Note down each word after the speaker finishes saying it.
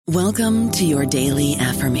Welcome to your daily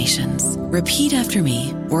affirmations. Repeat after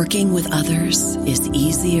me. Working with others is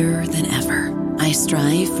easier than ever. I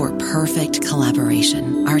strive for perfect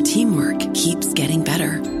collaboration. Our teamwork keeps getting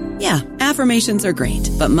better. Yeah, affirmations are great,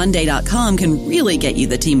 but Monday.com can really get you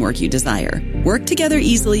the teamwork you desire. Work together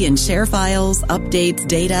easily and share files, updates,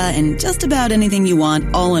 data, and just about anything you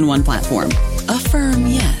want all in one platform. Affirm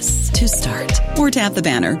yes to start, or tap the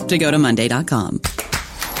banner to go to Monday.com.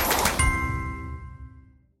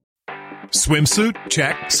 Swimsuit?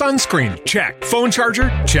 Check. Sunscreen? Check. Phone charger?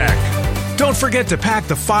 Check. Don't forget to pack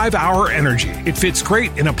the 5-Hour Energy. It fits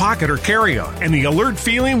great in a pocket or carry-on, and the alert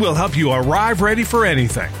feeling will help you arrive ready for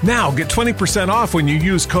anything. Now get 20% off when you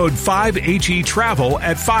use code 5HETRAVEL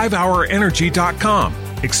at 5hourenergy.com.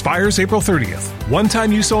 Expires April 30th.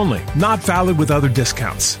 One-time use only. Not valid with other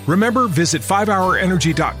discounts. Remember, visit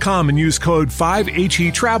 5hourenergy.com and use code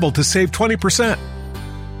 5HETRAVEL to save 20%.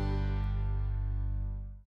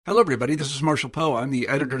 Hello, everybody. This is Marshall Poe. I'm the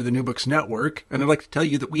editor of the New Books Network, and I'd like to tell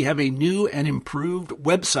you that we have a new and improved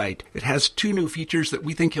website. It has 2 new features that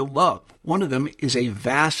we think you'll love. One of them is a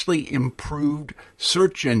vastly improved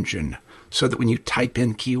search engine, so that when you type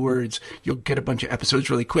in keywords, you'll get a bunch of episodes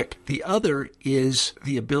really quick. The other is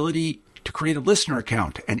the ability to create a listener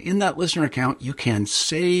account. And in that listener account, you can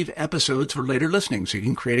save episodes for later listening. So you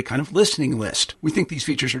can create a kind of listening list. We think these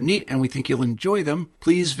features are neat, and we think you'll enjoy them.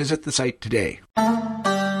 Please visit the site today.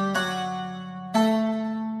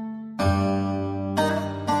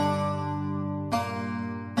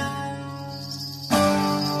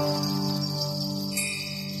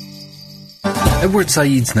 Edward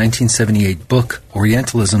Said's 1978 book,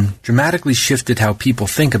 Orientalism, dramatically shifted how people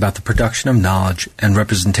think about the production of knowledge and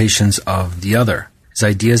representations of the other. His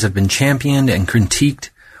ideas have been championed and critiqued,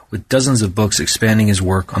 with dozens of books expanding his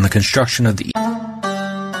work on the construction of the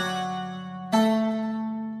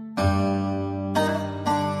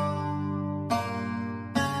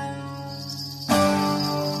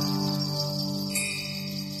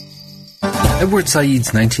Edward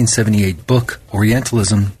Said's 1978 book,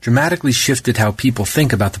 Orientalism, dramatically shifted how people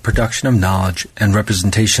think about the production of knowledge and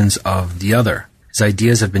representations of the other. His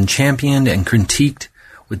ideas have been championed and critiqued,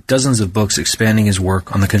 with dozens of books expanding his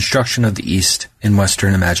work on the construction of the East in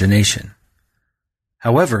Western imagination.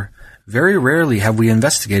 However, very rarely have we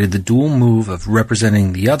investigated the dual move of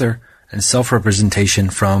representing the other and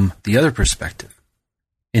self-representation from the other perspective.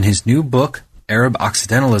 In his new book, Arab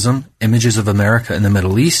Occidentalism, Images of America in the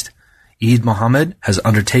Middle East, Eid Mohammed has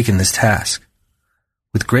undertaken this task.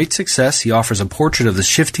 With great success, he offers a portrait of the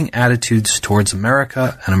shifting attitudes towards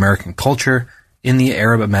America and American culture in the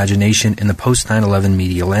Arab imagination in the post-9/11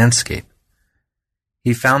 media landscape.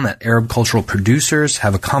 He found that Arab cultural producers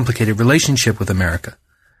have a complicated relationship with America,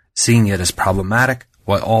 seeing it as problematic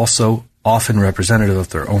while also often representative of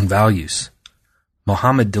their own values.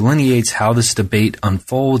 Mohammed delineates how this debate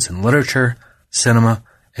unfolds in literature, cinema,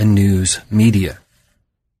 and news media.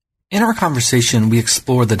 In our conversation, we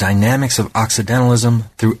explore the dynamics of Occidentalism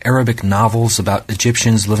through Arabic novels about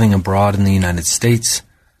Egyptians living abroad in the United States,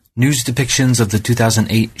 news depictions of the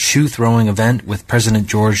 2008 shoe-throwing event with President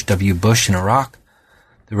George W. Bush in Iraq,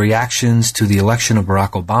 the reactions to the election of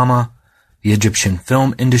Barack Obama, the Egyptian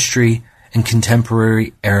film industry, and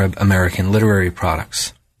contemporary Arab-American literary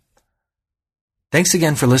products. Thanks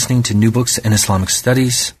again for listening to New Books in Islamic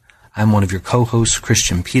Studies. I'm one of your co-hosts,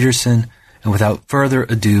 Christian Peterson. And without further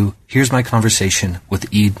ado, here's my conversation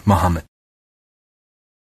with Eid Mohammed.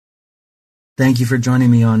 Thank you for joining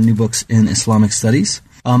me on New Books in Islamic Studies.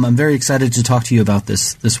 I'm very excited to talk to you about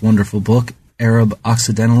this wonderful book, Arab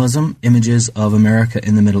Occidentalism, Images of America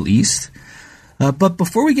in the Middle East. But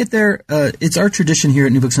before we get there, it's our tradition here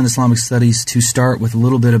at New Books in Islamic Studies to start with a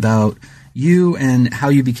little bit about you and how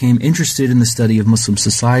you became interested in the study of Muslim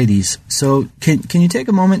societies. So can you take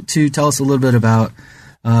a moment to tell us a little bit about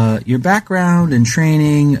your background and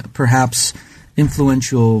training, perhaps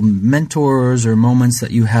influential mentors or moments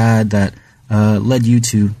that you had that led you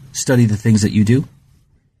to study the things that you do?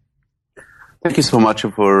 Thank you so much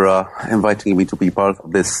for inviting me to be part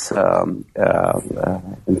of this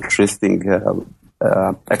interesting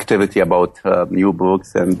activity about new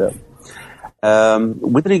books. And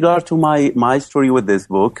with regard to my story with this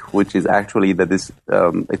book, which is actually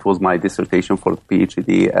it was my dissertation for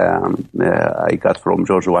PhD I got from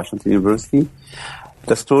George Washington University.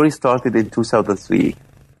 The story started in 2003,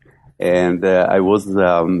 and I was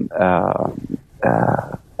a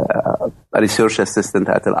research assistant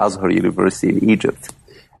at Al-Azhar University in Egypt.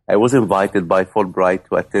 I was invited by Fulbright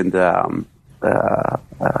to attend a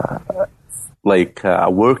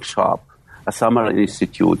workshop, a summer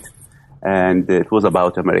institute, and it was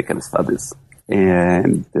about American studies.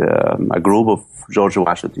 and a group of George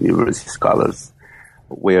Washington University scholars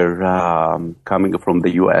were coming from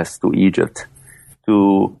the U.S. to Egypt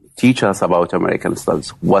to teach us about American studies.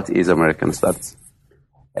 What is American studies?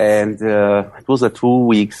 And it was a 2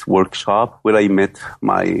 weeks workshop where I met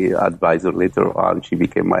my advisor later on. She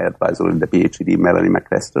became my advisor in the PhD, Melanie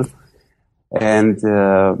McLester. And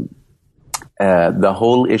the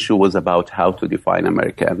whole issue was about how to define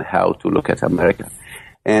America and how to look at America.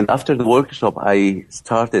 And after the workshop, I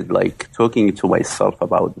started talking to myself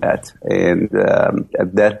about that. And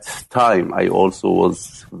at that time, I also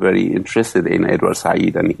was very interested in Edward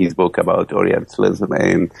Said and his book about Orientalism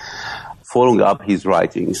and following up his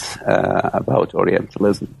writings about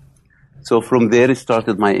Orientalism. So from there, it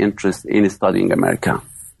started my interest in studying America.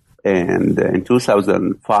 And in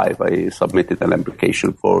 2005, I submitted an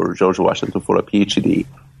application for George Washington for a PhD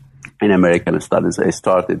in American Studies. I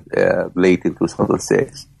started late in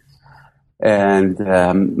 2006. And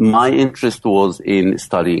my interest was in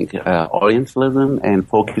studying Orientalism and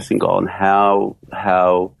focusing on how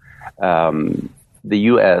the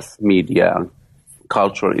U.S. media,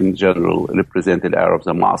 culture in general, represented Arabs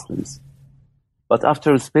and Muslims. But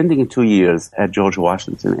after spending 2 years at George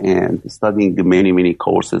Washington and studying many, many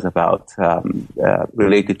courses about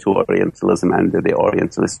related to Orientalism and the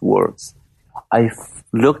Orientalist works, I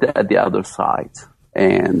looked at the other side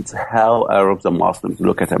and how Arabs and Muslims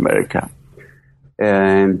look at America.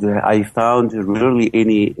 And I found rarely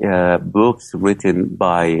any books written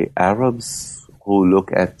by Arabs who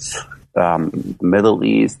look at Middle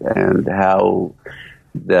East and how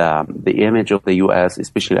the image of the U.S.,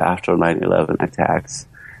 especially after 9/11 attacks,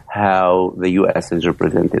 how the U.S. is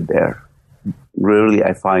represented there. Rarely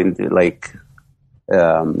I find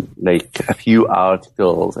a few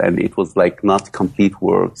articles, and it was not complete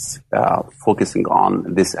works focusing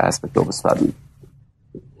on this aspect of study.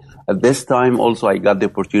 At this time, also, I got the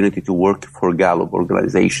opportunity to work for Gallup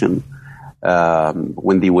organization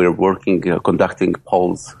when they were conducting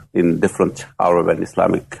polls in different Arab and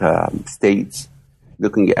Islamic states,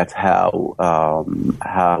 looking at how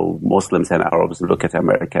Muslims and Arabs look at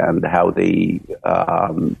America and how they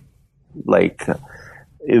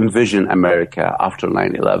envision America after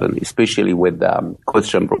 9/11, especially with the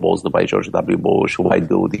question proposed by George W. Bush, why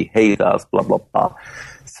do they hate us, blah, blah, blah.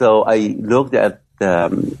 So I looked at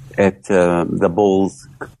the polls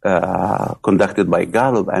conducted by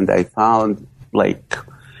Gallup, and I found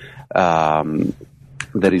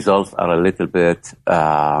the results are a little bit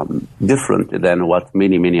different than what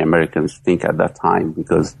many, many Americans think at that time,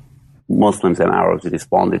 because Muslims and Arabs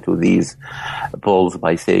responded to these polls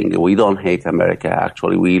by saying, we don't hate America,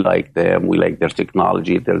 actually, we like them, we like their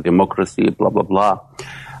technology, their democracy, blah, blah, blah.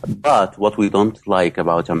 But what we don't like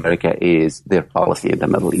about America is their policy in the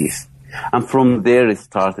Middle East. And from there, it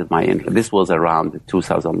started my interest. This was around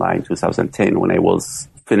 2009, 2010, when I was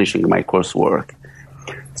finishing my coursework.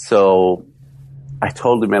 So I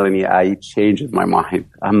told Melanie, I changed my mind.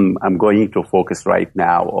 I'm going to focus right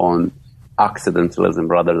now on Occidentalism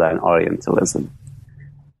rather than Orientalism.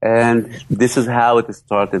 And this is how it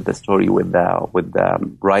started, the story with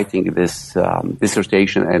writing this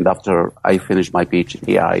dissertation. And after I finished my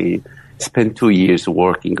PhD, I spent 2 years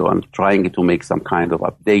working on trying to make some kind of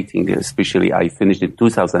updating. Especially, I finished in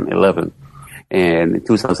 2011. And in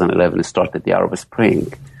 2011, started the Arab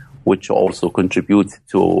Spring, which also contributes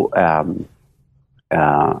to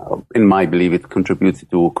in my belief, it contributes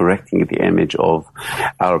to correcting the image of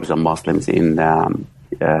Arabs and Muslims in the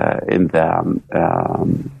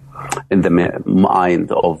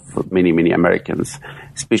mind of many, many Americans,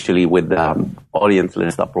 especially with the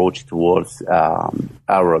Orientalist approach towards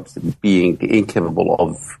Arabs being incapable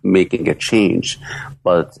of making a change.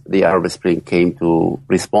 But the Arab Spring came to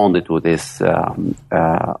respond to this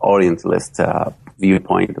Orientalist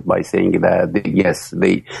viewpoint by saying that yes,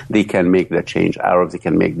 they can make the change. Arabs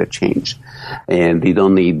can make the change, and they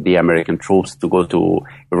don't need the American troops to go to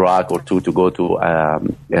Iraq or to go to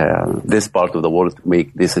this part of the world to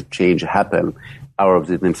make this change happen. Arabs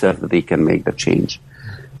themselves, they can make the change.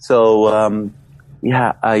 So I'm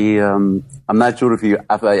not sure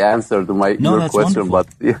if I answered your question, wonderful. But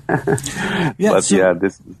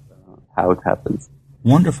this is how it happens.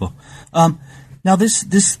 Wonderful. Now,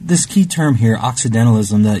 this key term here,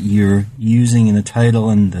 Occidentalism, that you're using in the title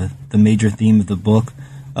and the major theme of the book,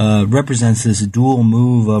 represents this dual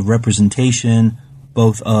move of representation,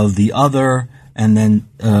 both of the other and then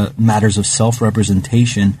matters of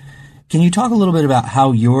self-representation. Can you talk a little bit about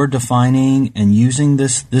how you're defining and using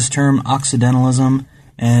this term Occidentalism,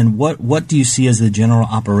 and what do you see as the general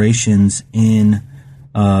operations in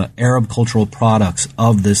Arab cultural products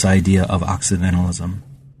of this idea of Occidentalism?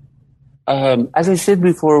 As I said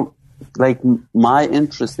before, like my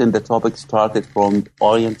interest in the topic started from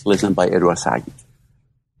Orientalism by Edward Said.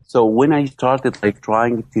 So when I started like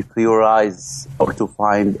trying to theorize or to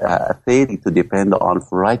find a theory to depend on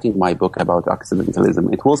for writing my book about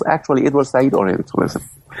Occidentalism, it was actually Edward Said Orientalism.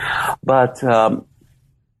 But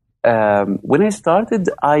when I started,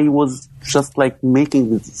 I was just like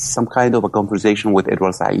making some kind of a conversation with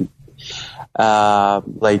Edward Said.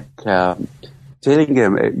 Telling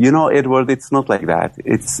him, Edward, it's not like that.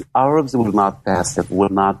 It's Arabs will not passive, will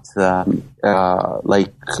not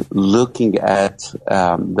looking at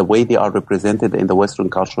the way they are represented in the Western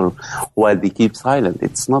culture while they keep silent.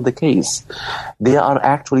 It's not the case. They are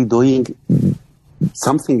actually doing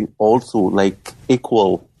something also like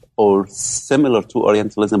equal or similar to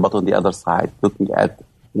Orientalism, but on the other side, looking at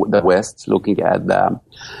the West, looking at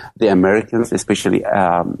the Americans, especially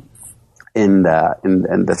in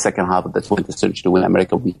the second half of the 20th century, when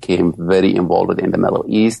America became very involved in the Middle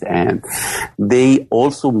East, and they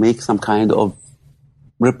also make some kind of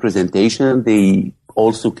representation. They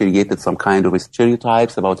also created some kind of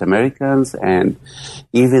stereotypes about Americans, and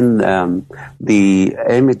even the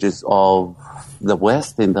images of the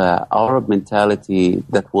West in the Arab mentality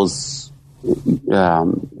that was in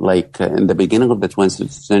the beginning of the 20th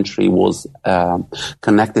century was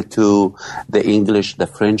connected to the English, the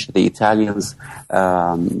French, the Italians,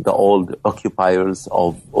 the old occupiers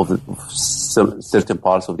of certain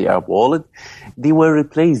parts of the Arab world. They were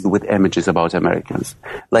replaced with images about Americans.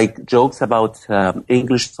 Like jokes about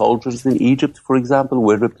English soldiers in Egypt, for example,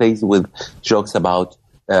 were replaced with jokes about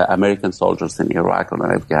American soldiers in Iraq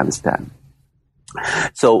or Afghanistan.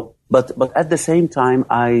 So, but at the same time,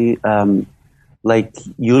 I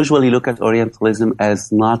usually look at Orientalism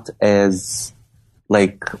as not as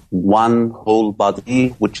like one whole body,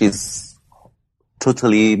 which is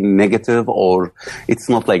totally negative, or it's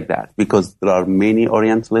not like that, because there are many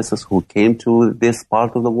Orientalists who came to this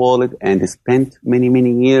part of the world and spent many,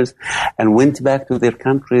 many years and went back to their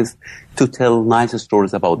countries to tell nice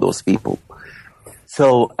stories about those people.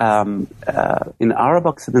 So in Arab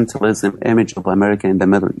Occidentalism, image of America in the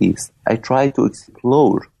Middle East, I try to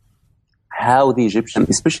explore how the Egyptian,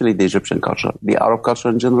 especially the Egyptian culture, the Arab culture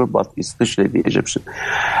in general, but especially the Egyptian,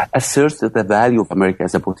 asserts the value of America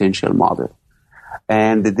as a potential model.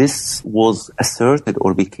 And this was asserted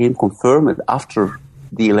or became confirmed after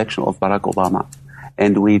the election of Barack Obama,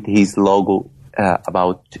 and with his logo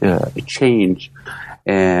about change.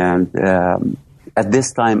 And at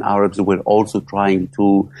this time, Arabs were also trying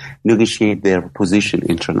to negotiate their position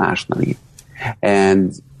internationally.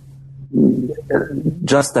 And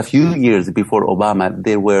just a few years before Obama,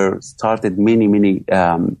 there were started many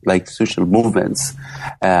social movements,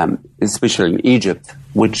 especially in Egypt,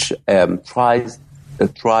 which tried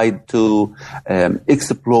to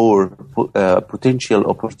explore potential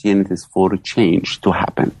opportunities for change to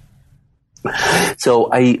happen. So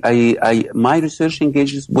my research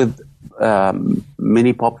engages with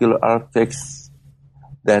many popular Arab texts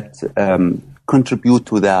that contribute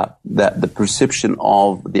to the perception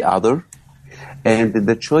of the other, and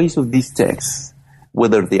the choice of these texts,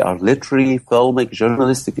 whether they are literary, filmic,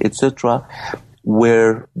 journalistic, etc.,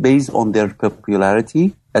 were based on their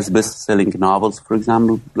popularity as best-selling novels, for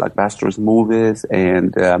example, blockbusters, movies,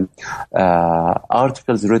 and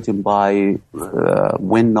articles written by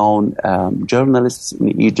well-known journalists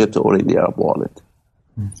in Egypt or in the Arab world.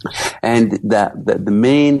 And the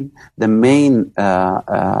main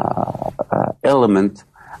element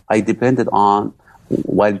I depended on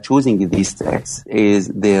while choosing these texts is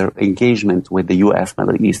their engagement with the U.S.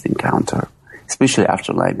 Middle East encounter, especially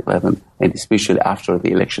after 9/11 and especially after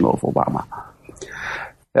the election of Obama.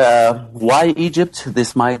 Why Egypt?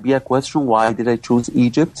 This might be a question. Why did I choose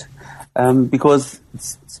Egypt? Because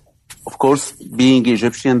of course, being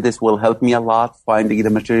Egyptian, this will help me a lot, finding the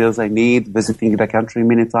materials I need, visiting the country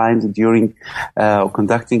many times during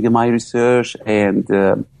conducting my research and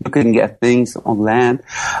looking at things on land.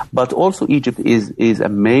 But also Egypt is a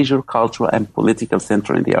major cultural and political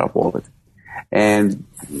center in the Arab world. And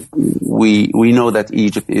we know that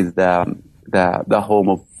Egypt is the home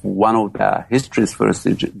of one of the history's first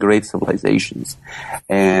great civilizations,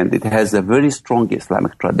 and it has a very strong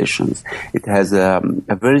Islamic traditions. It has a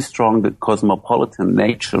very strong cosmopolitan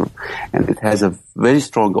nature, and it has a very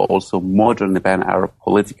strong also modern pan-Arab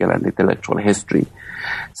political and intellectual history.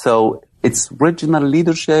 So its regional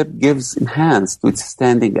leadership gives enhance to its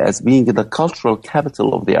standing as being the cultural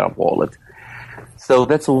capital of the Arab world. So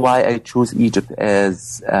that's why I choose Egypt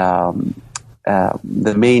as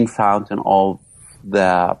the main fountain of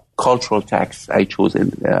the cultural texts I chose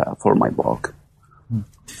for my book.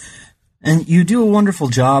 And you do a wonderful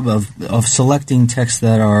job of selecting texts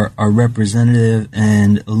that are representative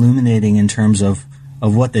and illuminating in terms of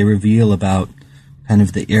what they reveal about kind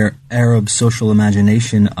of the Arab social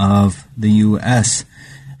imagination of the U.S.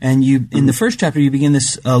 And you, in the first chapter, you begin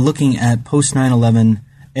this looking at post 9/11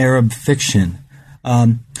 Arab fiction.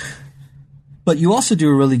 But you also do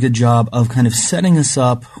a really good job of kind of setting us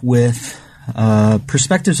up with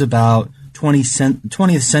perspectives about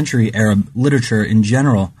 20th century Arab literature in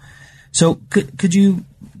general. So could you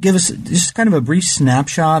give us just kind of a brief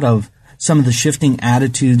snapshot of some of the shifting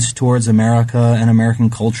attitudes towards America and American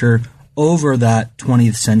culture over that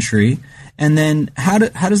 20th century? And then how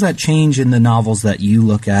does that change in the novels that you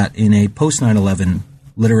look at in a post 9/11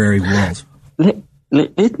 literary world?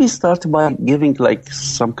 Let me start by giving like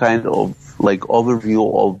some kind of like overview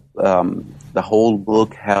of the whole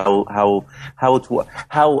book, how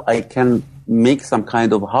I can make some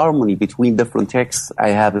kind of harmony between different texts I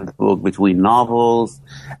have in the book, between novels.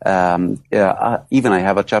 Even I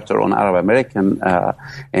have a chapter on Arab American,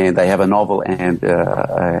 and I have a novel and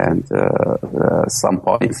some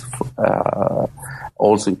poems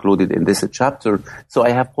also included in this chapter. So I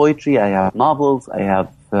have poetry, I have novels, I have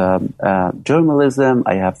journalism,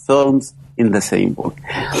 I have films in the same book.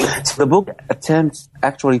 So the book attempts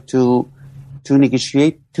actually to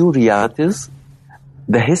negotiate two realities: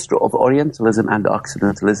 the history of Orientalism and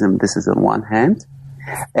Occidentalism, this is on one hand,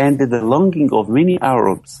 and the longing of many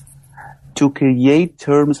Arabs to create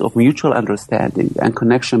terms of mutual understanding and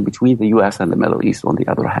connection between the U.S. and the Middle East on the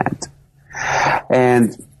other hand.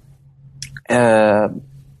 And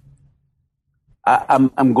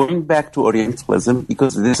I'm going back to Orientalism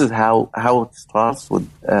because this is how it starts with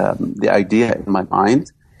the idea in my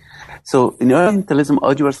mind. So in Orientalism,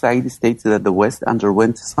 Edward Said states that the West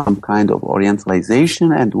underwent some kind of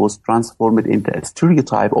Orientalization and was transformed into a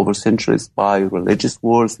stereotype over centuries by religious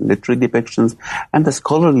wars, literary depictions, and the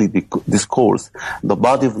scholarly discourse, the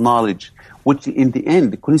body of knowledge, which in the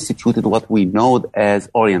end constituted what we know as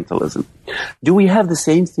Orientalism. Do we have the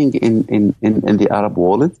same thing in the Arab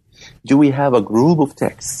world? Do we have a group of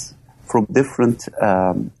texts from different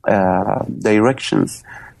directions,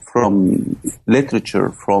 from literature,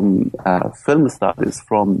 from film studies,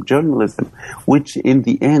 from journalism, which in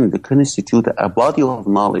the end constitute a body of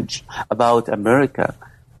knowledge about America,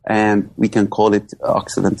 and we can call it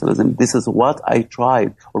Occidentalism? This is what I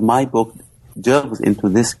tried, or my book delves into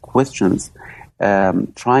these questions,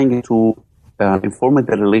 trying to inform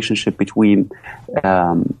the relationship between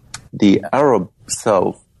the Arab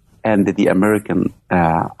self and the American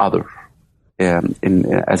other,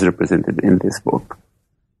 as represented in this book.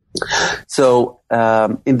 So,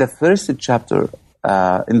 in the first chapter,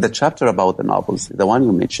 in the chapter about the novels, the one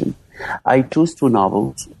you mentioned, I chose two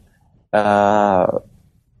novels. One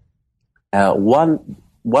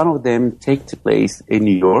of them takes place in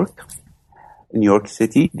New York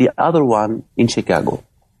City. The other one in Chicago.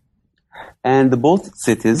 And both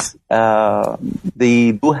cities,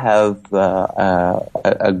 they do have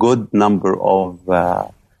a good number of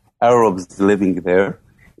Arabs living there.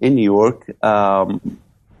 In New York,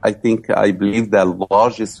 I believe the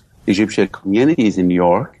largest Egyptian community is in New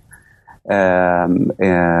York. In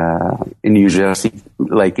New Jersey,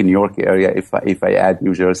 like in New York area, if I add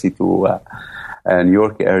New Jersey to New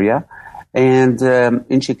York area. And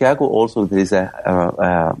in Chicago also there is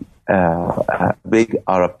a big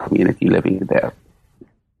Arab community living there.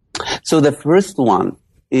 So the first one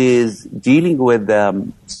is dealing with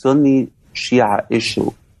the Sunni Shia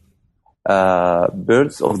issue,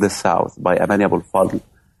 Birds of the South by Amani Abul Fadl,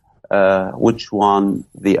 which won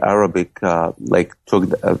the Arabic,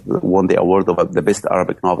 won the award of the best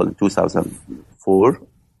Arabic novel in 2004,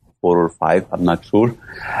 4 or 5, I'm not sure.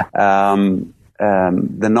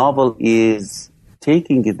 The novel is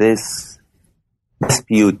taking this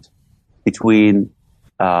dispute between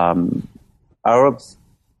Arabs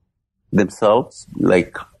themselves,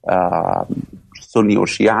 like Sunni or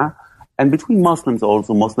Shia, and between Muslims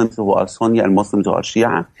also, Muslims who are Sunni and Muslims who are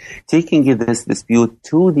Shia, taking this dispute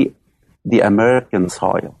to the American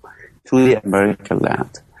soil, to the American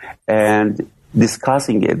land, and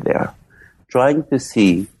discussing it there, trying to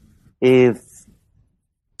see if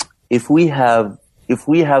we have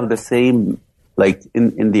the same, like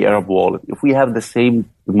in the Arab world, if we have the same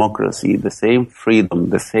democracy, the same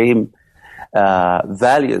freedom, the same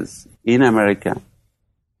values in America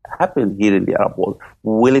happen here in the Arab world,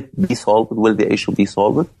 will it be solved? Will the issue be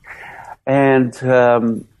solved? And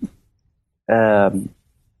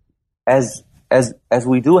as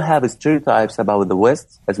we do have stereotypes about the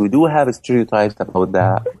West, as we do have stereotypes about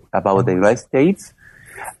the United States,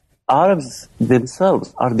 Arabs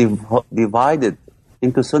themselves are divided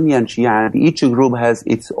into Sunni and Shia, and each group has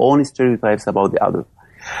its own stereotypes about the other.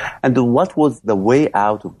 And what was the way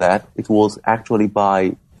out of that? It was actually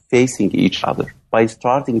by facing each other, by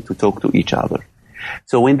starting to talk to each other.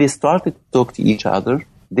 So when they started to talk to each other,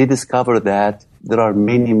 they discovered that there are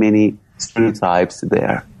many, many stereotypes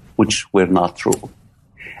there which were not true.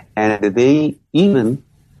 And they even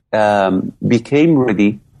became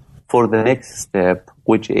ready for the next step,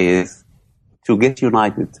 which is to get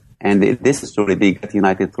united. And in this story, they get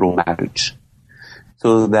united through marriage.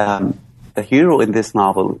 So the hero in this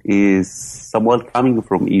novel is someone coming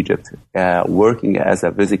from Egypt, working as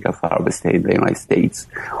a physical therapist in the United States,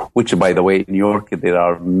 which, by the way, in New York, there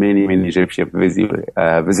are many, many Egyptian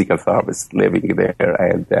physical therapists living there.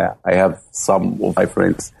 And I have some of my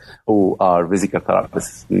friends who are physical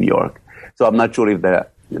therapists in New York. So I'm not sure if the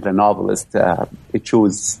novelist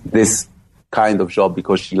chose this kind of job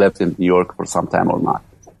because she lived in New York for some time or not.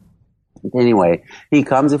 Anyway, he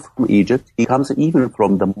comes from Egypt. He comes even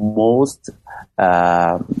from the most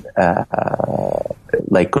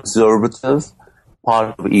conservative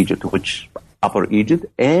part of Egypt, which Upper Egypt,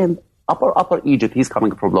 and Upper Egypt. He's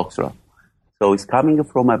coming from Luxor, so he's coming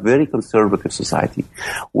from a very conservative society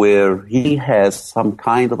where he has some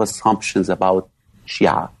kind of assumptions about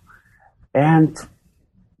Shia, and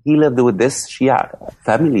he lived with this Shia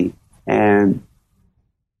family, and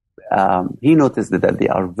he noticed that they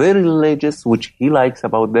are very religious, which he likes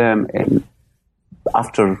about them. And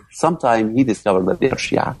after some time, he discovered that they are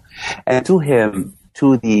Shia. And to him,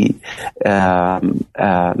 to the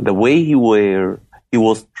way he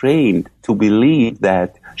was trained to believe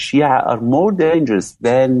that Shia are more dangerous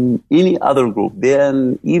than any other group,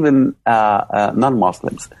 than even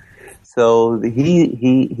non-Muslims. So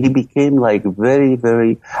he became like very,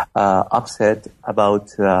 very upset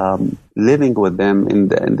about living with them in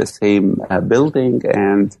the same building,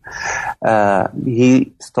 and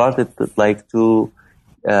he started to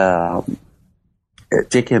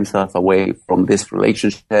take himself away from this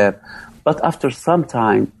relationship. But after some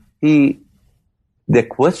time, the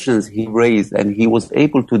questions he raised and he was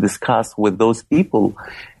able to discuss with those people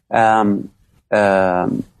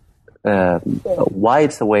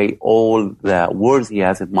wipes away all the words he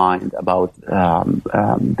has in mind about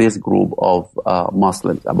this group of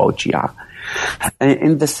Muslims, about Shia. And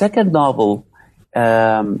in the second novel,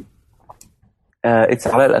 it's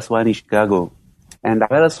Alaa Al-Aswani, Chicago. And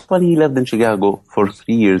Alaa Al-Aswani, he lived in Chicago for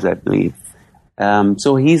 3 years, I believe.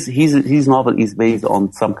 So his novel is based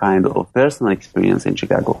on some kind of personal experience in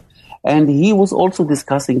Chicago. And he was also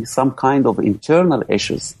discussing some kind of internal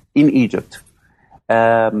issues in Egypt.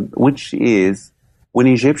 Which is when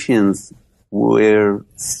Egyptians were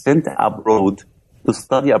sent abroad to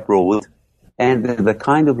study abroad, and the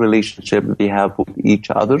kind of relationship they have with each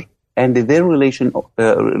other, and their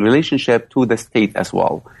relationship to the state as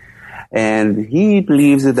well. And he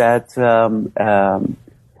believes that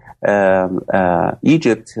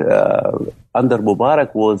Egypt under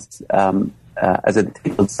Mubarak was as a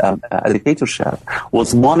dictatorship,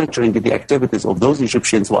 was monitoring the activities of those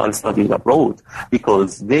Egyptians while studying abroad,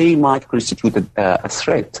 because they might constitute a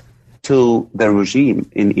threat to the regime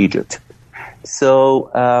in Egypt.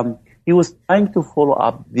 So he was trying to follow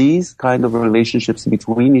up these kind of relationships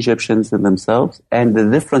between Egyptians and themselves and the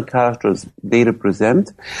different characters they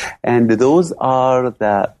represent. And those are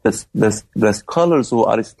the scholars who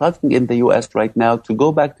are studying in the U.S. right now to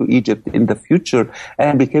go back to Egypt in the future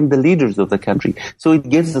and become the leaders of the country. So it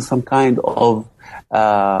gives us some kind of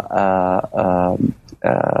an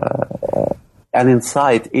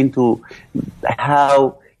insight into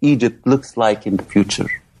how Egypt looks like in the future.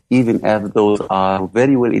 Even if those are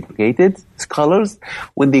very well educated scholars,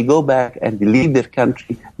 when they go back and they lead their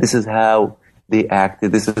country, this is how they act.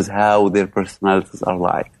 This is how their personalities are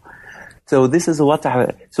like. So this is what.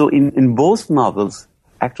 So in both novels,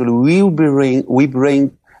 actually, we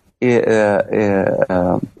bring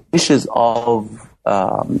issues of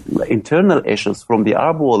internal issues from the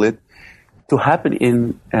Arab world to happen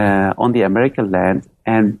on the American land,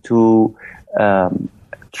 and to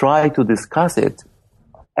try to discuss it.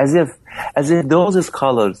 As if those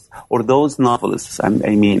scholars or those novelists, I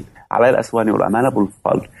mean, Alaa Al-Aswani or Aman Abul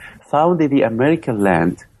Fadl, found the American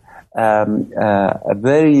land a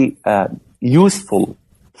very useful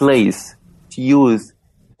place to use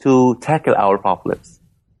to tackle our problems.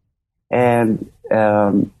 And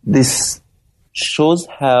this shows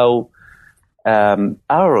how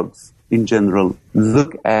Arabs in general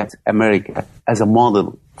look at America as a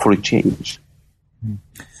model for a change.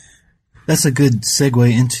 That's a good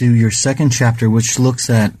segue into your second chapter, which looks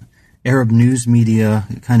at Arab news media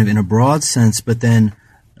kind of in a broad sense, but then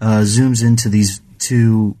zooms into these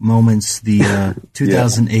two moments. The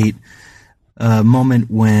 2008 moment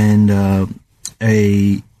when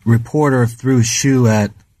a reporter threw a shoe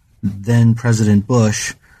at then President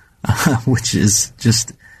Bush, which is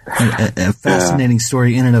just a fascinating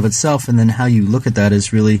story in and of itself, and then how you look at that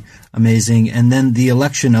is really amazing. And then the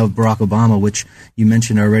election of Barack Obama, which you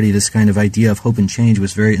mentioned already, this kind of idea of hope and change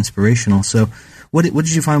was very inspirational. So what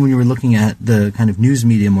did you find when you were looking at the kind of news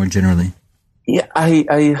media more generally? Yeah,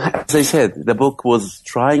 as I said, the book was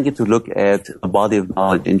trying to look at the body of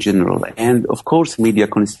knowledge in general. And of course, media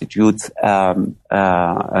constitutes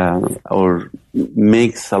or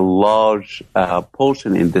makes a large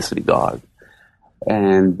portion in this regard.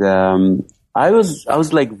 And I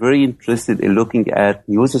was like very interested in looking at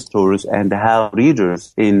news stories and how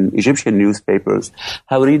readers in Egyptian newspapers,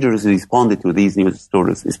 how readers responded to these news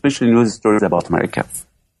stories, especially news stories about America.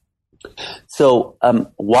 So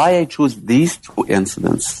why I chose these two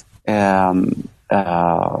incidents when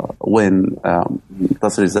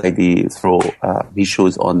Nasser Zaidi threw his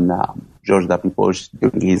shoes on George W. Bush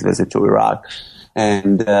during his visit to Iraq,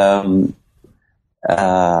 and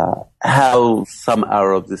how some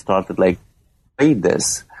Arabs started like read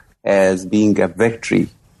this as being a victory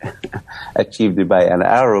achieved by an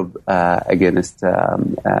Arab against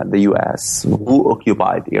the U.S. who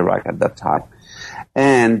occupied Iraq at that time.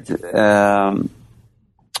 And the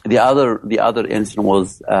other incident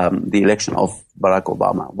was the election of Barack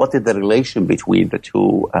Obama. What is the relation between the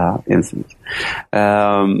two incidents?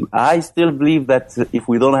 I still believe that if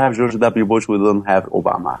we don't have George W. Bush, we don't have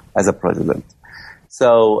Obama as a president.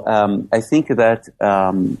 So I think that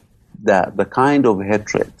the kind of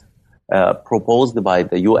hatred proposed by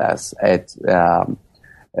the U.S. at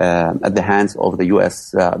the hands of the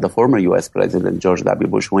U.S., the former U.S. President George W.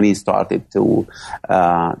 Bush, when he started to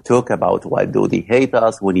talk about why do they hate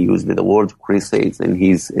us, when he used the word crusades in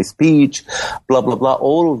his speech, blah, blah, blah,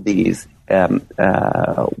 all of these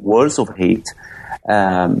words of hate,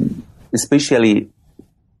 especially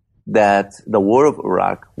that the war of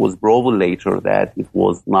Iraq was proven later that it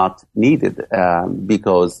was not needed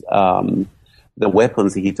because the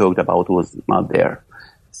weapons he talked about was not there.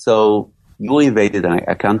 So you invaded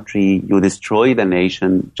a country, you destroyed a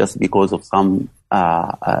nation just because of some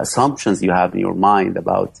assumptions you have in your mind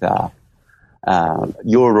about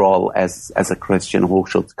your role as a Christian who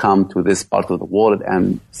should come to this part of the world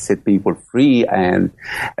and set people free and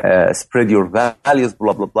spread your values,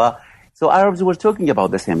 blah, blah, blah. So Arabs were talking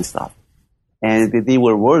about the same stuff, and they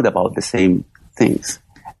were worried about the same things.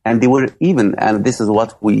 And they were even, and this is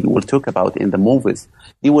what we will talk about in the movies,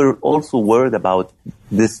 they were also worried about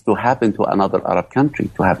this to happen to another Arab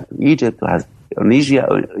country, to happen to Egypt, to have Tunisia,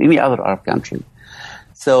 or any other Arab country.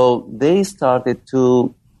 So they started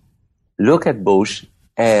to look at Bush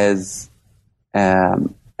as a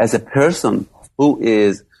person who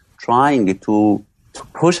is trying to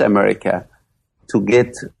push America to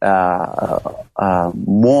get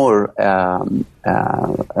more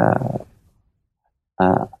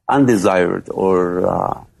undesired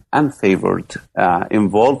or unfavored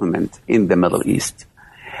involvement in the Middle East.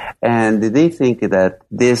 And they think that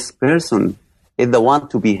this person is the one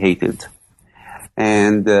to be hated.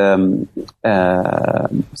 And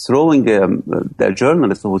throwing the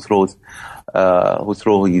journalist who threw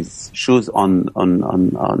his shoes on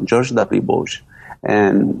George W. Bush,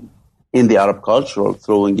 and in the Arab culture,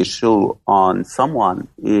 throwing a shoe on someone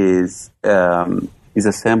is a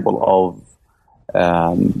symbol of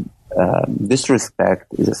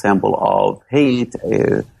disrespect, is a symbol of hate,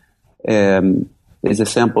 is a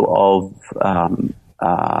symbol of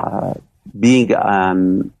being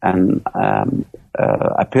a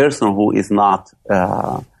person who is not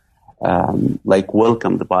like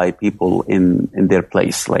welcomed by people in their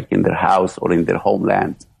place, like in their house or in their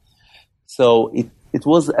homeland. So it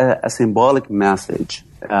was a symbolic message,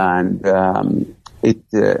 and it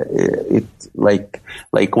like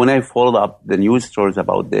when I followed up the news stories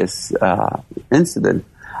about this incident,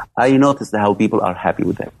 I noticed how people are happy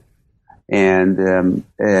with it, and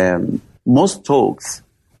most talks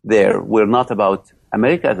there were not about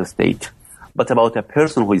America as a state, but about a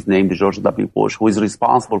person who is named George W. Bush, who is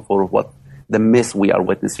responsible for what the mess we are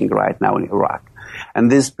witnessing right now in Iraq.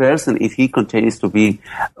 And this person, if he continues to be,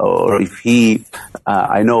 or if he,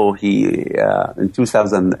 I know he, in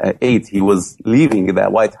 2008, he was leaving the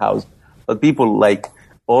White House, but people like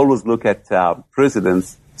always look at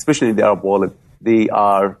presidents, especially in the Arab world, they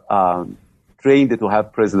are trained to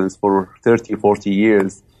have presidents for 30, 40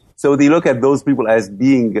 years. So they look at those people as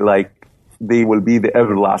being like, they will be the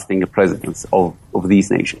everlasting presidents of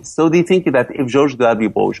these nations. So they think that if George W.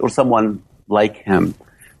 Bush or someone like him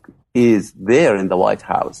is there in the White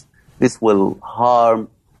House, this will harm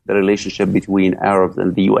the relationship between Arabs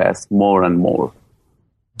and the U.S. more and more.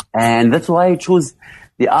 And that's why I chose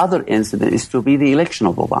the other incident is to be the election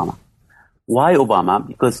of Obama. Why Obama?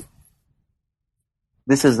 Because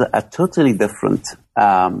this is a totally different,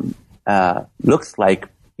 looks like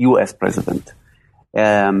U.S. president.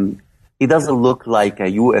 He doesn't look like a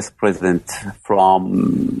U.S. president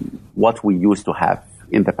from what we used to have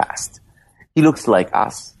in the past. He looks like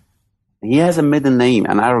us. He has a middle name,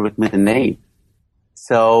 an Arabic middle name.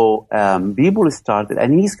 So people started,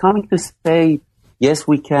 and he's coming to say, yes,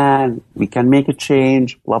 we can make a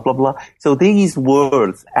change, blah, blah, blah. So these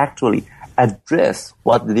words actually address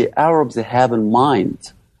what the Arabs have in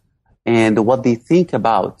mind and what they think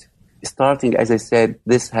about. Starting, as I said,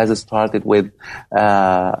 this has started with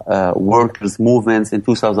workers' movements in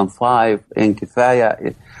 2005, in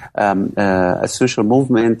Kifaya, a social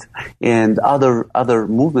movement, and other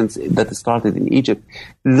movements that started in Egypt,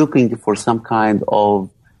 looking for some kind of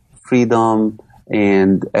freedom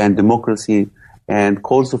and democracy, and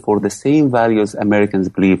calls for the same values Americans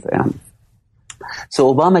believe in.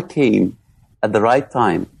 So Obama came at the right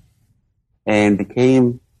time and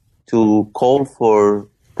came to call for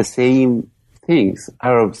the same things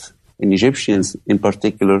Arabs and Egyptians in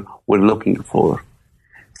particular were looking for.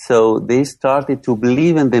 So they started to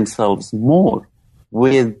believe in themselves more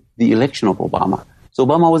with the election of Obama. So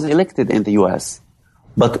Obama was elected in the U.S.,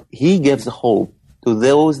 but he gives hope to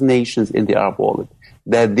those nations in the Arab world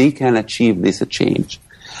that they can achieve this change.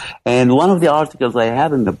 And one of the articles I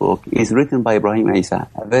have in the book is written by Ibrahim Isa,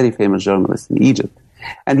 a very famous journalist in Egypt.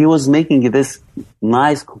 And he was making this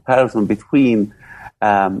nice comparison between,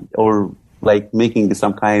 or like making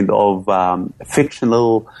some kind of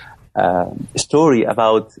fictional story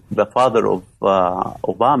about the father of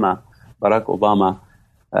Obama, Barack Obama,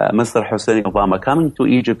 Mr. Hussein Obama, coming to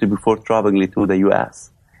Egypt before traveling to the U.S.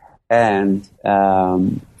 And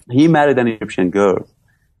he married an Egyptian girl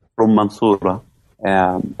from Mansoura,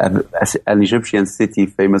 an Egyptian city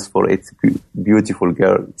famous for its beautiful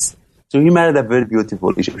girls. So he married a very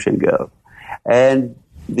beautiful Egyptian girl. And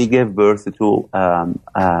they gave birth to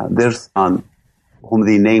their son, whom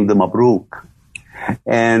they named Mabruk.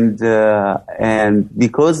 And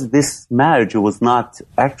because this marriage was not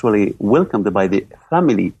actually welcomed by the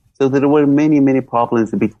family, so there were many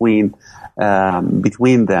problems between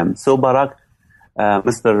them. So Barack,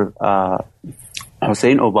 Mr.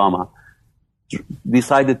 Hussein Obama,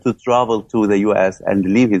 decided to travel to the U.S. and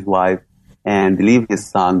leave his wife and leave his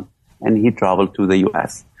son, and he traveled to the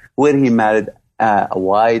U.S., where he married a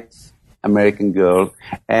white American girl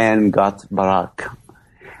and got Barack.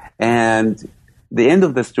 And the end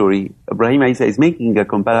of the story, Ibrahim Isa is making a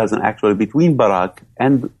comparison actually between Barack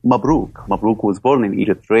and Mabruk. Mabruk was born in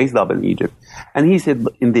Egypt, raised up in Egypt. And he said,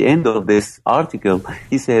 in the end of this article,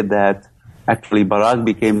 he said that actually Barack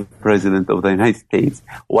became president of the United States,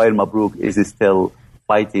 while Mabruk is still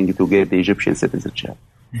fighting to get the Egyptian citizenship.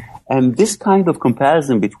 And this kind of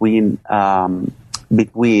comparison between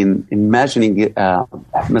imagining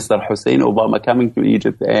Mr. Hussein Obama coming to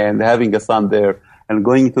Egypt and having a son there, and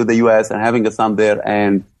going to the U.S. and having a son there,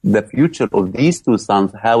 and the future of these two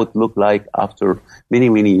sons, how it looked like after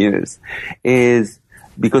many years, is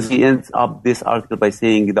because he ends up this article by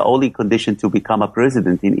saying the only condition to become a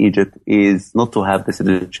president in Egypt is not to have the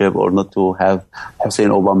citizenship, or not to have Hussein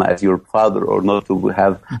Obama as your father, or not to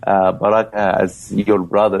have Barack as your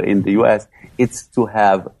brother in the U.S. It's to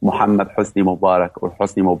have Muhammad Hosni Mubarak, or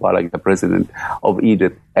Hosni Mubarak, the president of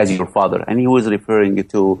Egypt, as your father. And he was referring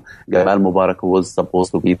to Gamal Mubarak, who was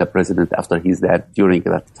supposed to be the president after his death during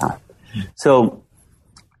that time. So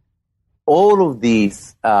all of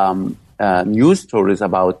these news stories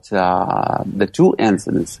about the two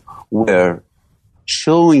incidents were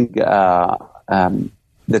showing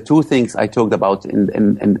the two things I talked about in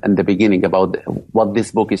the beginning about what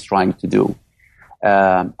this book is trying to do.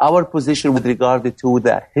 Our position with regard to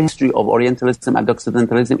the history of Orientalism and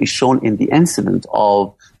Occidentalism is shown in the incident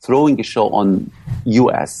of throwing a show on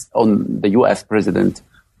the U.S. president,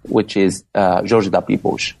 which is George W.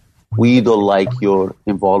 Bush. We don't like your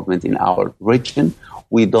involvement in our region.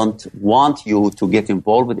 We don't want you to get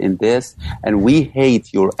involved in this, and we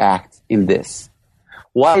hate your act in this.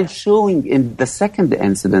 While showing in the second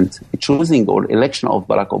incident, choosing or election of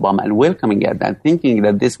Barack Obama and welcoming it and thinking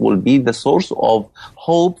that this will be the source of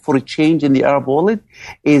hope for a change in the Arab world,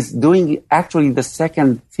 is doing actually the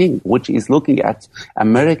second thing, which is looking at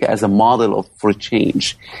America as a model for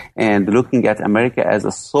change and looking at America as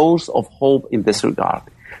a source of hope in this regard.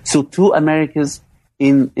 So two Americas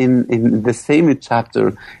in the same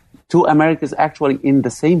chapter, two Americas actually in the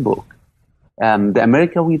same book. The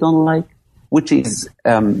America we don't like, which is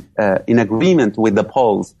in agreement with the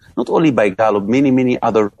polls, not only by Gallup, many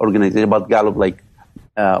other organizations, but Gallup, like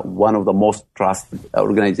one of the most trusted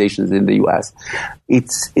organizations in the U.S.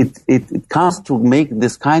 It comes to make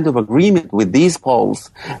this kind of agreement with these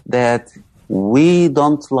polls that we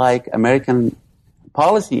don't like American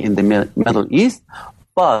policy in the Middle East,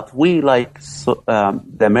 but we like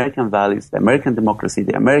the American values, the American democracy,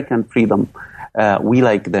 the American freedom. We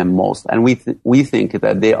like them most, and we think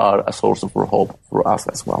that they are a source of hope for us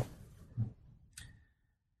as well.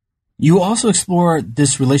 You also explore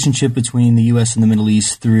this relationship between the U.S. and the Middle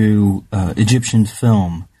East through Egyptian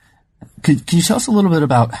film. Can you tell us a little bit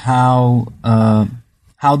about how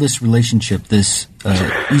this relationship, this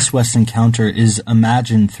East-West encounter, is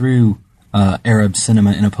imagined through Arab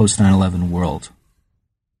cinema in a post-9/11 world?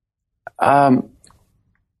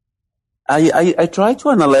 I try to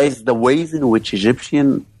analyze the ways in which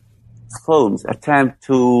Egyptian films attempt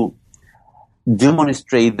to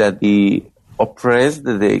demonstrate that the oppressed,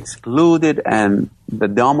 the excluded, and the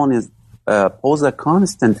dominant pose a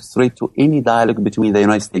constant threat to any dialogue between the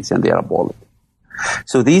United States and the Arab world.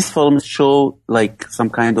 So these films show like some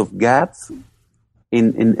kind of gaps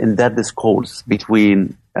in that discourse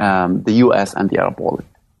between the U.S. and the Arab world.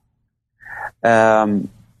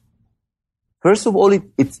 First of all, it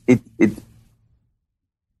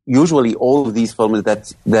usually all of these films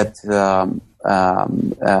that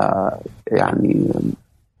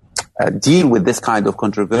deal with this kind of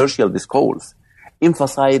controversial discourse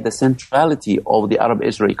emphasize the centrality of the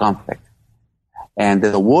Arab-Israeli conflict, and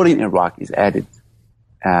the war in Iraq is added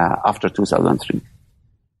after 2003.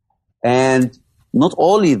 And not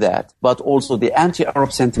only that, but also the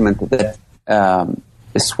anti-Arab sentiment that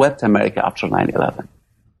swept America after 9/11.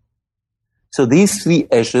 So these three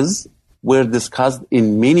issues were discussed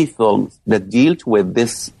in many films that dealt with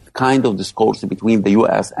this kind of discourse between the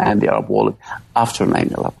U.S. and the Arab world after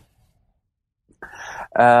 9/11.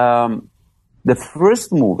 The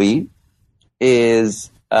first movie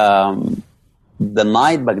is The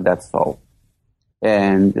Night Baghdad Fell.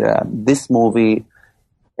 And this movie,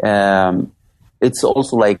 it's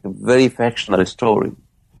also like a very fictional story.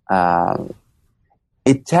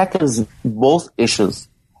 It tackles both issues.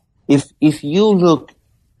 If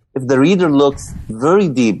the reader looks very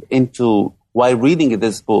deep into while reading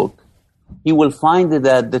this book, he will find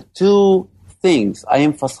that the two things I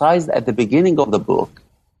emphasized at the beginning of the book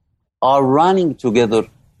are running together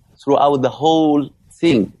throughout the whole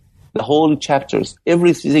thing, the whole chapters.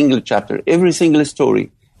 Every single chapter, every single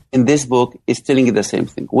story in this book is telling the same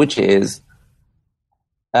thing, which is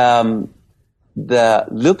the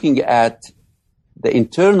looking at the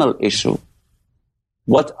internal issue,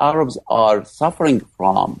 what Arabs are suffering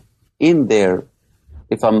from in their,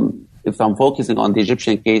 if I'm focusing on the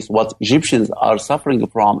Egyptian case, what Egyptians are suffering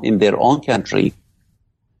from in their own country,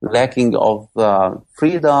 lacking of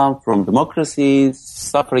freedom from democracy,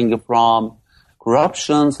 suffering from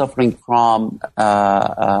corruption, suffering from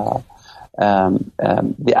the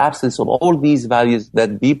absence of all these values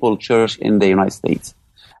that people cherish in the United States.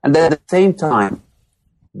 And at the same time,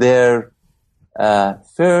 their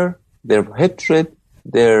fear, their hatred,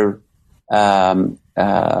 their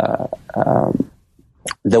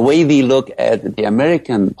the way they look at the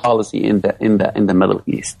American policy in the Middle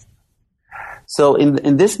East. So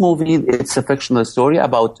in this movie, it's a fictional story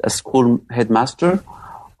about a school headmaster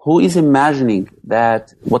who is imagining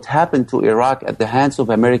that what happened to Iraq at the hands of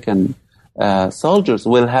American soldiers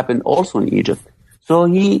will happen also in Egypt. So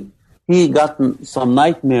he got some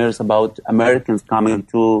nightmares about Americans coming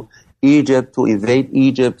to Egypt to invade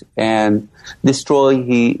Egypt and destroy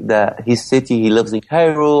his city. He lives in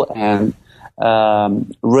Cairo and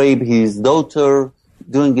rape his daughter,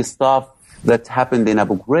 doing his stuff that happened in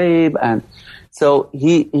Abu Ghraib. And so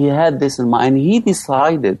he had this in mind. He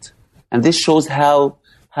decided, and this shows how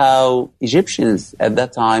Egyptians at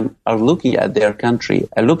that time are looking at their country,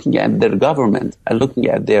 are looking at their government, are looking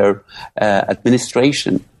at their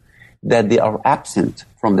administration, that they are absent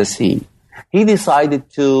from the scene. He decided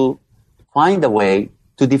to find a way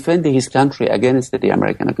to defend his country against the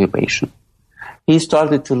American occupation. He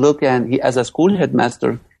started to look, and as a school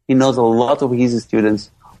headmaster, he knows a lot of his students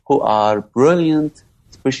who are brilliant,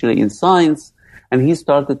 especially in science, and he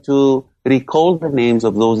started to recall the names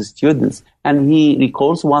of those students. And he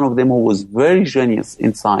recalls one of them who was very genius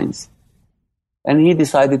in science. And he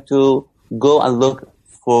decided to go and look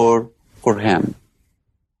for him.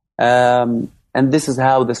 And this is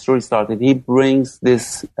how the story started. He brings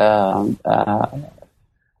this young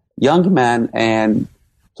man and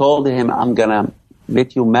told him, I'm going to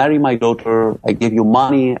let you marry my daughter. I give you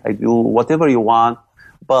money. I do whatever you want.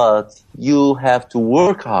 but you have to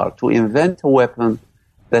work hard to invent a weapon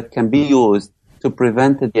that can be used to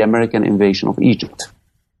prevent the American invasion of Egypt.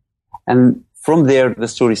 And from there, the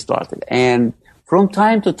story started. And from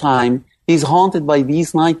time to time, he's haunted by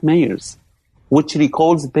these nightmares, which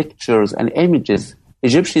recalls pictures and images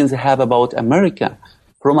Egyptians have about America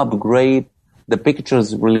from Abu Ghraib, the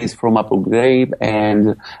pictures released from Abu Ghraib,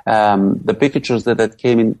 and the pictures that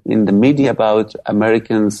came in the media about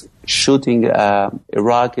Americans shooting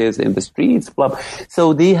Iraqis in the streets. Blah.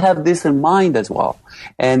 So they have this in mind as well.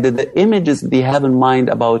 And the images they have in mind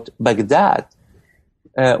about Baghdad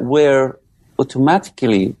were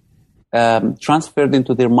automatically transferred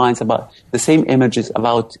into their minds about the same images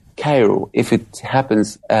about Cairo. If it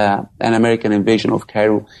happens, an American invasion of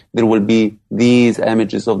Cairo, there will be these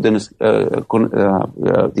images of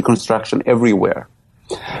deconstruction everywhere.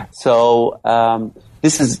 So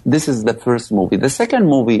this is the first movie. The second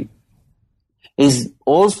movie is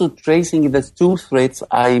also tracing the two threats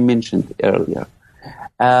I mentioned earlier.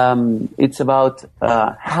 It's about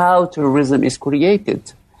how terrorism is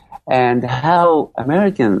created, and how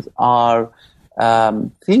Americans are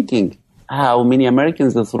thinking, how many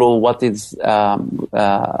Americans, through what is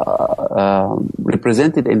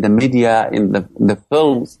represented in the media, in the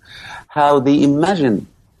films, how they imagine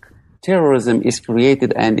terrorism is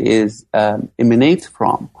created and is emanates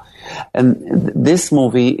from. And this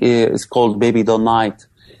movie is called Baby Doll Night,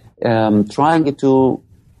 trying to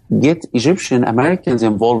get Egyptian Americans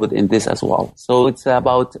involved in this as well. So it's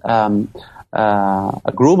about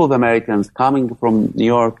a group of Americans coming from New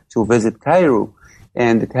York to visit Cairo,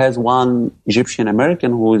 and it has one Egyptian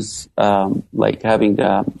American who's like having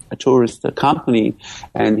a tourist company,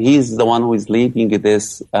 and he's the one who is leading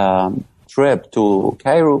this trip to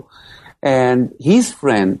Cairo. And his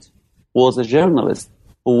friend was a journalist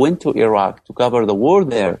who went to Iraq to cover the war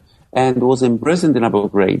there and was imprisoned in Abu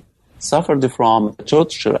Ghraib, suffered from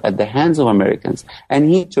torture at the hands of Americans, and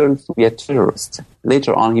he turned to be a terrorist.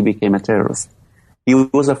 Later on, he became a terrorist. He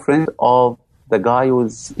was a friend of the guy who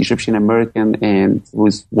was Egyptian American and who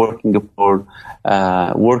is working in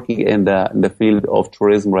the field of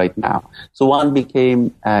tourism right now. So one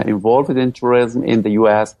became involved in tourism in the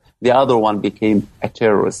U.S. The other one became a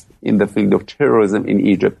terrorist in the field of terrorism in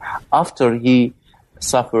Egypt after he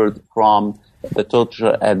suffered from the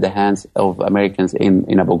torture at the hands of Americans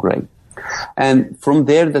in Abu Ghraib. And from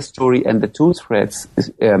there, the story and the two threads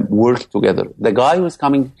work together. The guy who's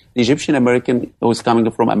coming, the Egyptian American who's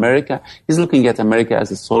coming from America, he's looking at America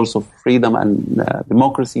as a source of freedom and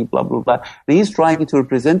democracy, blah, blah, blah. And he's trying to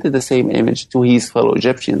represent the same image to his fellow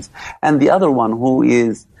Egyptians. And the other one who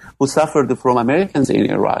suffered from Americans in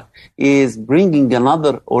Iraq is bringing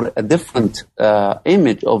another or a different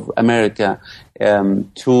image of America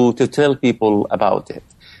to tell people about it.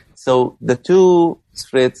 So the two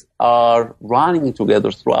threads are running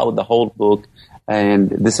together throughout the whole book, and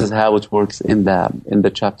this is how it works in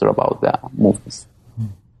the chapter about the movies.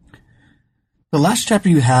 The last chapter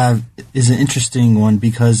you have is an interesting one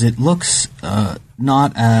because it looks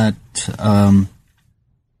not at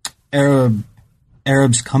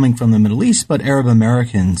Arabs coming from the Middle East, but Arab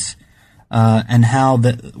Americans, and how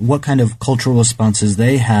what kind of cultural responses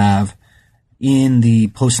they have in the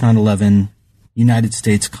post 9/11 United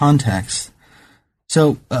States context.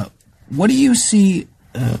 So, what do you see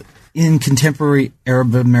in contemporary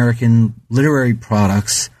Arab American literary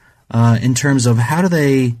products in terms of how do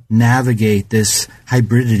they navigate this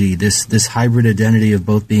hybridity, this hybrid identity of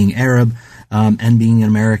both being Arab and being an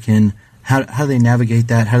American? How do they navigate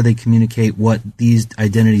that? How do they communicate what these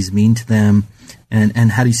identities mean to them?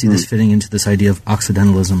 And how do you see this fitting into this idea of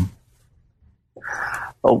Occidentalism?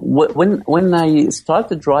 When I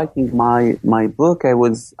started writing my book, I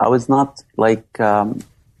was not like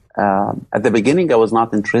at the beginning I was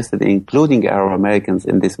not interested in including Arab Americans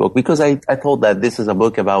in this book because I thought that this is a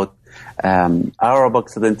book about Arab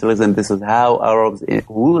Occidentalism. This is how Arabs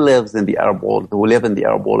who live in the Arab world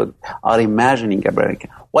are imagining America.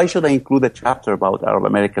 Why should I include a chapter about Arab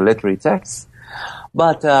American literary texts?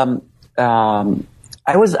 But I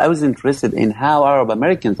was interested in how Arab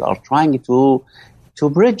Americans are trying to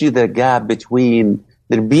bridge the gap between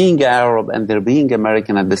their being Arab and their being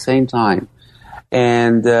American at the same time,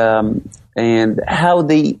 and how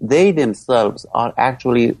they themselves are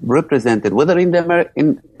actually represented, whether in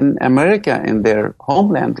America, in their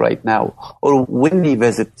homeland right now, or when they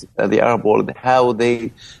visit the Arab world, how their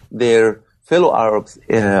fellow Arabs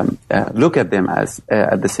look at them as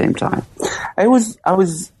at the same time. I was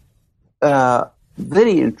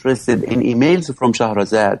very interested in emails from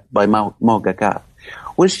Shahrazad by Moga Kaf,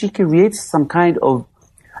 where she creates some kind of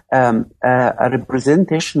a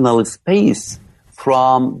representational space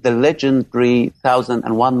from the legendary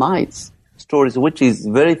 1001 Nights stories, which is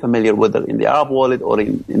very familiar whether in the Arab world or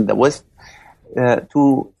in the West,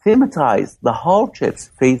 to thematize the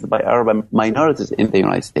hardships faced by Arab minorities in the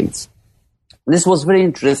United States. This was very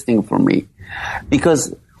interesting for me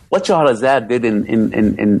because what Shahrazad did in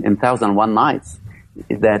 1001 Nights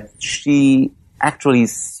is that she actually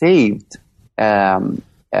saved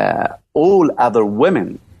all other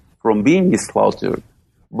women from being slaughtered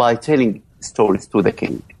by telling stories to the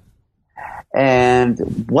king. And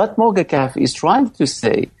what Morga Kaf is trying to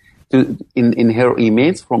say in her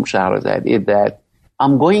emails from Shahrazad is that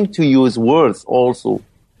I'm going to use words also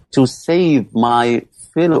to save my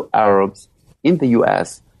fellow Arabs in the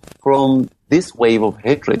U.S. from this wave of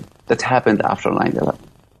hatred that happened after 9/11.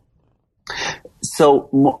 So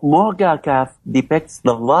Morga Kaf depicts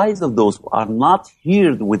the lives of those who are not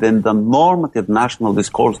heard within the normative national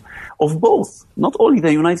discourse of both, not only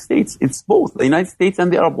the United States, it's both the United States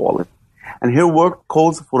and the Arab world. And her work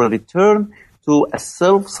calls for a return to a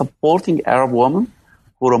self-supporting Arab woman,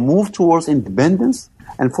 for a move towards independence,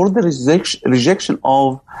 and for the rejection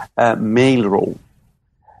of male role.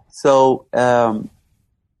 So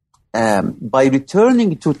by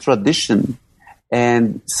returning to tradition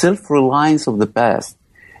and self-reliance of the past,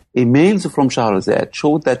 emails from Shahrazad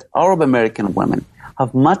showed that Arab American women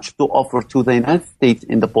have much to offer to the United States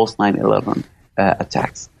in the post-9/11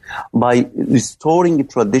 attacks. By restoring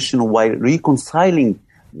tradition while reconciling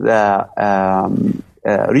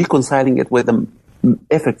it with the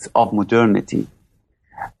effects of modernity.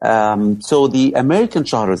 So the American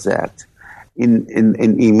Shahrazad, in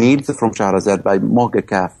emails from Shahrazad by Morga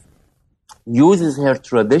Kaf, uses her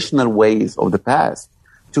traditional ways of the past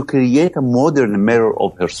to create a modern mirror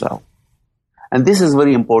of herself. And this is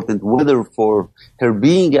very important, whether for her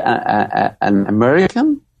being an American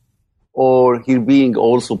or her being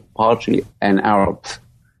also partially an Arab.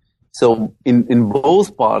 So in both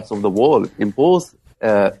parts of the world, in both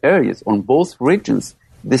areas, on both regions,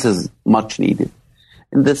 this is much needed.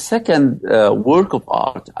 In the second work of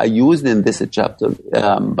art I used in this chapter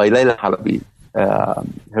by Layla Halaby,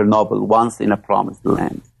 her novel Once in a Promised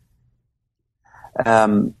Land.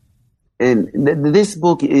 And this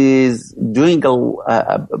book is doing a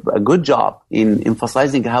good job in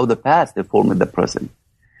emphasizing how the past informed the present,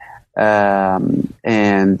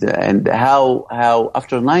 and how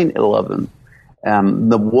after 9/11,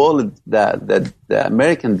 the world, the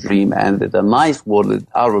American dream and the nice world that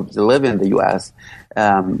Arabs live in the U.S.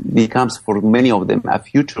 Becomes for many of them a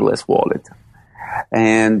futureless world,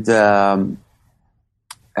 and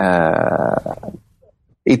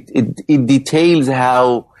it details how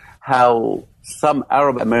some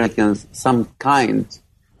Arab Americans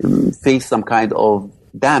face some kind of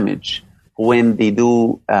damage when they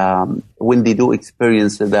do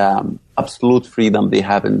experience the absolute freedom they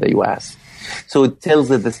have in the U.S. So it tells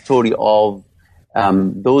the story of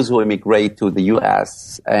those who immigrate to the U.S.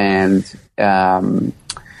 and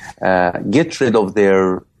get rid of their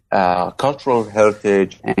cultural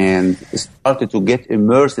heritage and started to get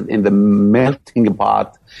immersed in the melting pot,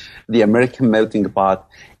 the American melting pot,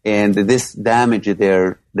 and this damaged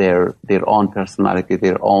their own personality,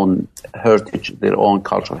 their own heritage, their own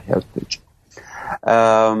cultural heritage.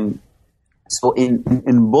 So in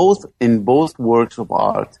both works of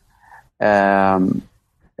art,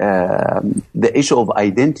 the issue of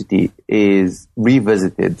identity is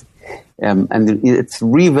revisited. And it's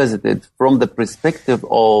revisited from the perspective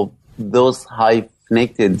of those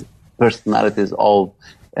hyphenated personalities of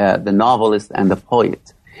the novelist and the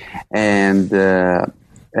poet. And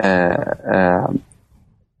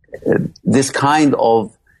this kind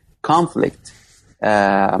of conflict,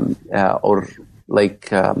 or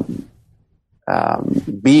like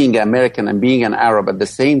being American and being an Arab at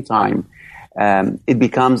the same time, it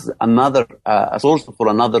becomes another a source for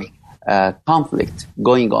another conflict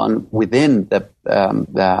going on within the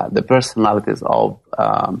personalities of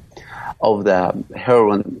the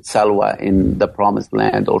heroine Salwa in The Promised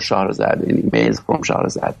Land, or Shahrazad in emails from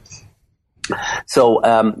Shahrazad. So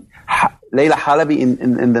Layla Halaby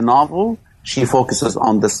in the novel, she focuses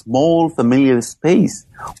on the small familiar space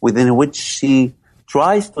within which she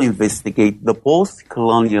tries to investigate the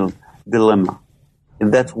post-colonial dilemma. In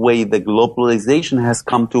that way, the globalization has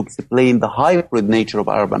come to explain the hybrid nature of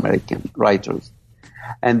Arab American writers.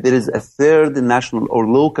 And there is a third national or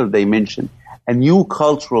local dimension, a new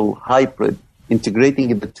cultural hybrid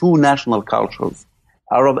integrating the two national cultures,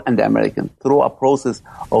 Arab and American, through a process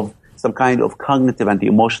of some kind of cognitive and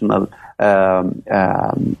emotional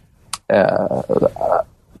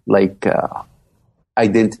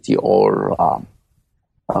identity or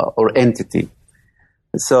entity.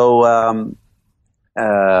 So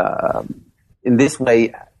in this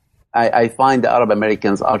way, I find the Arab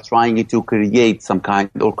Americans are trying to create some kind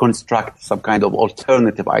or construct some kind of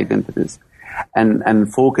alternative identities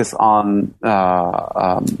and focus on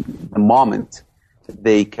the moment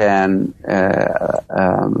they can,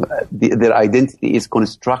 their identity is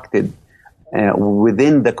constructed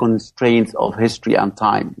within the constraints of history and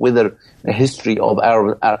time, whether the history of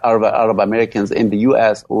Arab Americans in the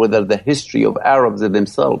U.S. or whether the history of Arabs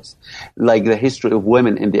themselves, like the history of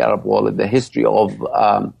women in the Arab world, the history of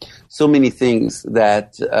so many things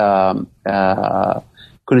that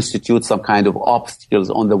constitute some kind of obstacles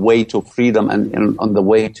on the way to freedom and on the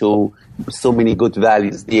way to so many good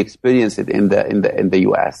values. They experience it in the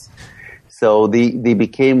U.S. So they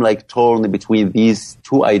became like torn between these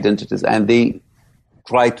two identities, and they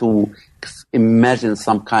try to imagine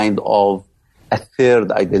some kind of a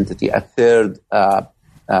third identity, a third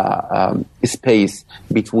space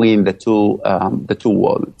between the two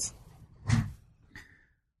worlds.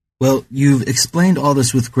 Well, you've explained all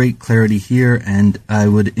this with great clarity here, and I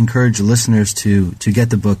would encourage listeners to get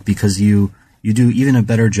the book, because you do even a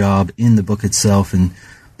better job in the book itself, and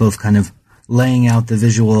both kind of laying out the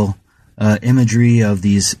visual imagery of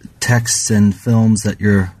these texts and films that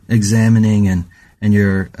you're examining, and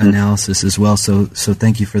your analysis as well. So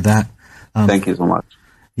thank you for that. Thank you so much.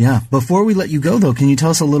 Yeah. Before we let you go, though, can you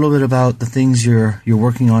tell us a little bit about the things you're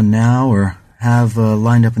working on now or have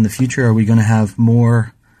lined up in the future? Are we going to have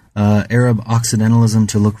more Arab Occidentalism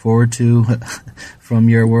to look forward to from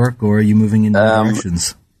your work, or are you moving in new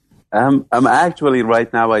directions? I'm actually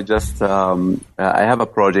right now. I just I have a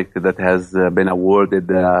project that has been awarded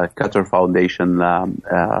the Qatar Foundation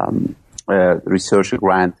research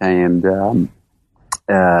grant, and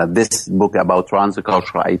this book about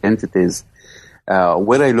transcultural identities,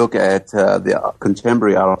 where I look at the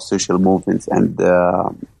contemporary Arab social movements and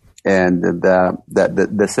the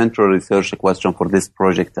central research question for this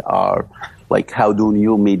project are like, how do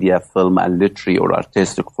new media, film, and literary or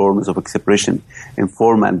artistic forms of expression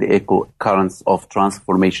inform and echo currents of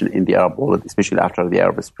transformation in the Arab world, especially after the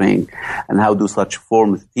Arab Spring? And how do such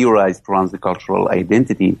forms theorize transcultural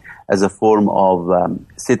identity as a form of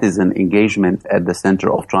citizen engagement at the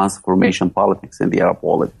center of transformation politics in the Arab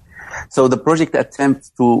world? So the project attempts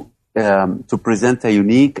to present a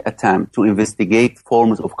unique attempt to investigate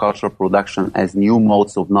forms of cultural production as new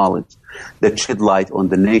modes of knowledge that shed light on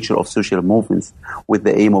the nature of social movements, with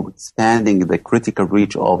the aim of expanding the critical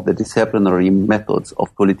reach of the disciplinary methods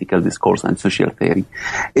of political discourse and social theory.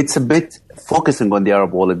 It's a bit focusing on the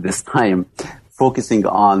Arab world at this time, focusing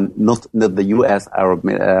on not the U.S. Arab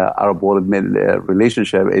world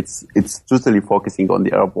relationship. It's totally focusing on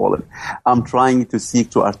the Arab world. I'm trying to seek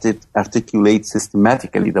to articulate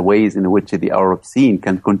systematically the ways in which the Arab scene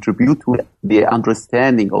can contribute to the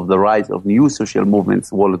understanding of the rise of new social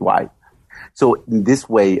movements worldwide. So in this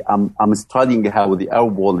way, I'm studying how the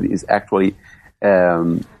Arab world is actually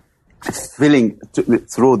feeling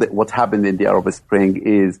through what happened in the Arab Spring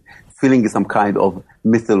is filling some kind of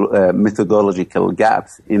methodological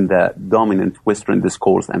gaps in the dominant Western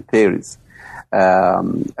discourse and theories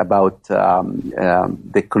about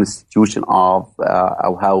the constitution of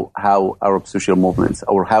how Arab social movements,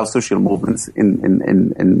 or how social movements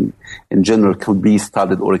in general could be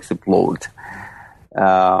studied or explored.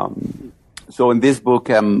 So in this book,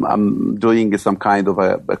 I'm doing some kind of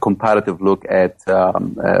a comparative look at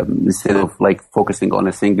instead of like focusing on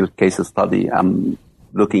a single case study, I'm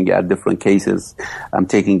looking at different cases. I'm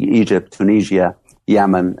taking Egypt, Tunisia,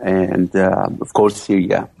 Yemen, and of course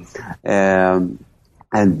Syria, and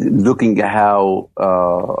looking at how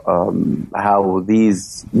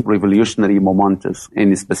these revolutionary momentum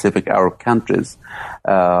in specific Arab countries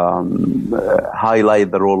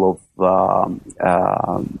highlight the role of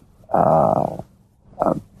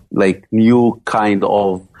like new kind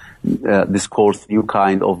of discourse, new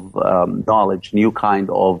kind of knowledge, new kind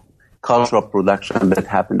of cultural production that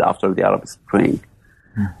happened after the Arab Spring.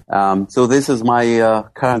 So this is my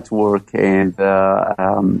current work, and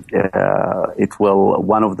it will,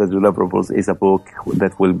 one of the deliverables is a book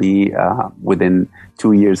that will be within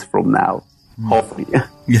 2 years from now, hopefully.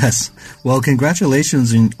 Yes. Well,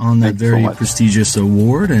 congratulations on that very prestigious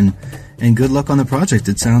award, and good luck on the project.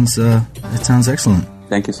 It sounds excellent.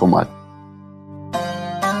 Thank you so much.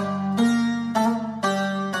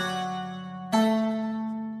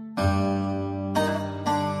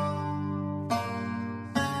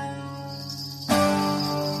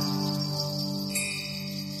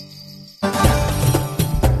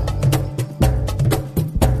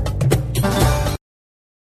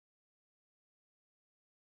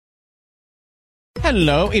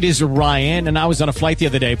 Hello, it is Ryan, and I was on a flight the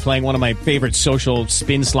other day playing one of my favorite social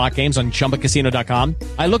spin slot games on ChumbaCasino.com.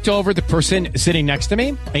 I looked over at the person sitting next to me,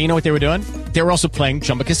 and you know what they were doing? They were also playing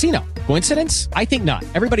Chumba Casino. Coincidence? I think not.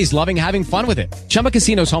 Everybody's loving having fun with it. Chumba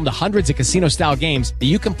Casino is home to hundreds of casino-style games that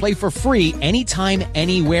you can play for free anytime,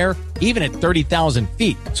 anywhere, even at 30,000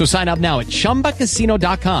 feet. So sign up now at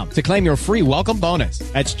ChumbaCasino.com to claim your free welcome bonus.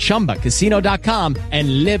 That's ChumbaCasino.com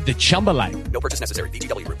and live the Chumba life. No purchase necessary.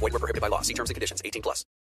 VGW. Void where prohibited by law. See terms and conditions. 18+.